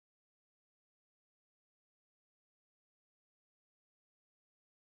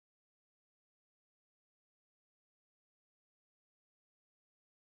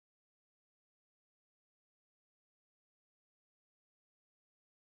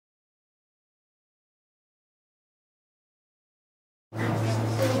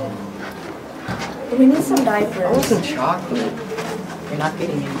We need some diapers. I want some chocolate. You're not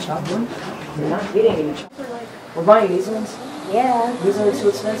getting any chocolate. You're not getting any chocolate. We're buying these ones? Yeah. These are too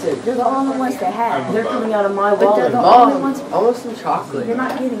expensive. They're the only ones they have. They're coming out of my But they're wallet. the only ones. I want some chocolate. You're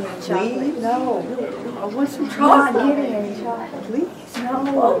not getting any chocolate. Please? No. I want some You're chocolate. not getting any chocolate. Please?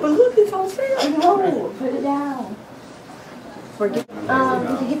 No. Oh, but look, it's on sale. No. Put it down. Did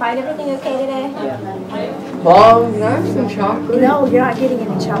you find everything okay today? Mom, can I have some chocolate? No, you're not getting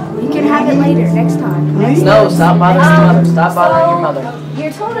any chocolate. You can have it later, next time. No, stop bothering your mother. Stop bothering your mother.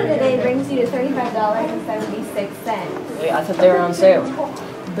 Your total today brings you to $35.76. Wait, I thought they were on sale.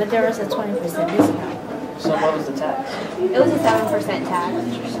 But there was a 20% discount. So what was the tax? It was a 7% tax.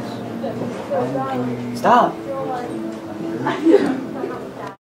 Stop.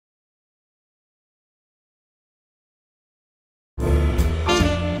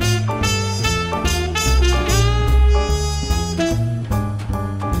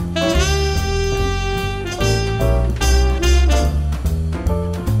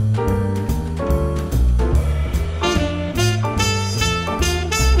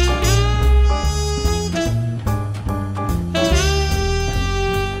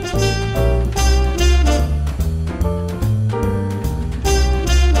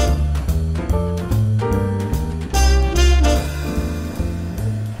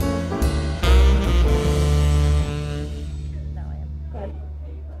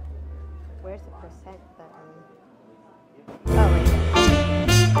 Where's the percent button? Oh, right there.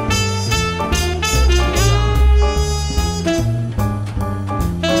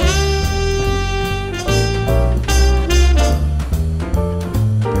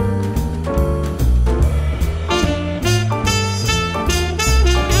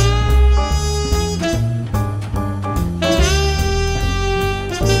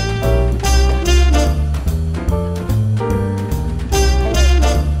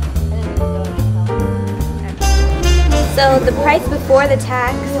 So the price before the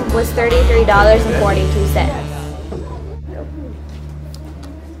tax was $33.42.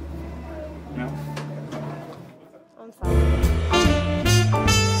 I'm sorry.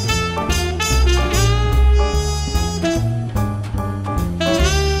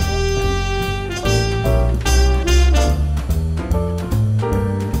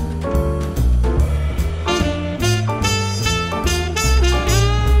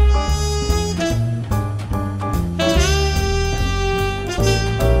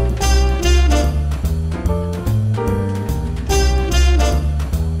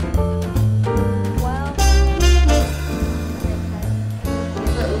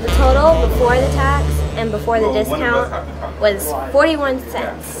 Before the tax and before the discount was 41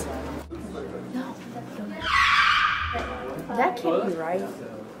 cents. No. That can't be right.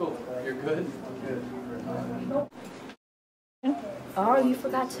 Cool. You're good? Oh, you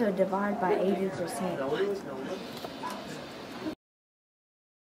forgot to divide by 80%.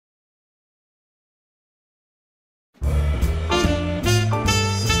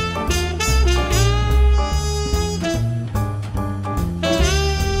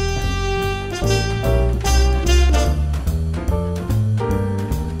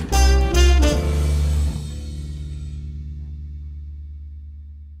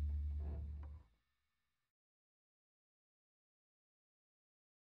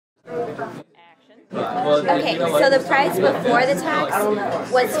 Okay, so the price before the tax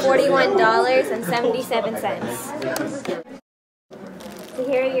was $41.77. So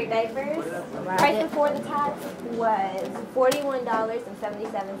here are your diapers. Price before the tax was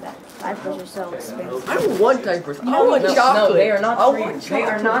 $41.77. Diapers are so expensive. I don't want diapers. I want chocolate. No, they are not free. They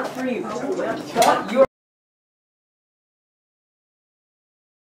are not free.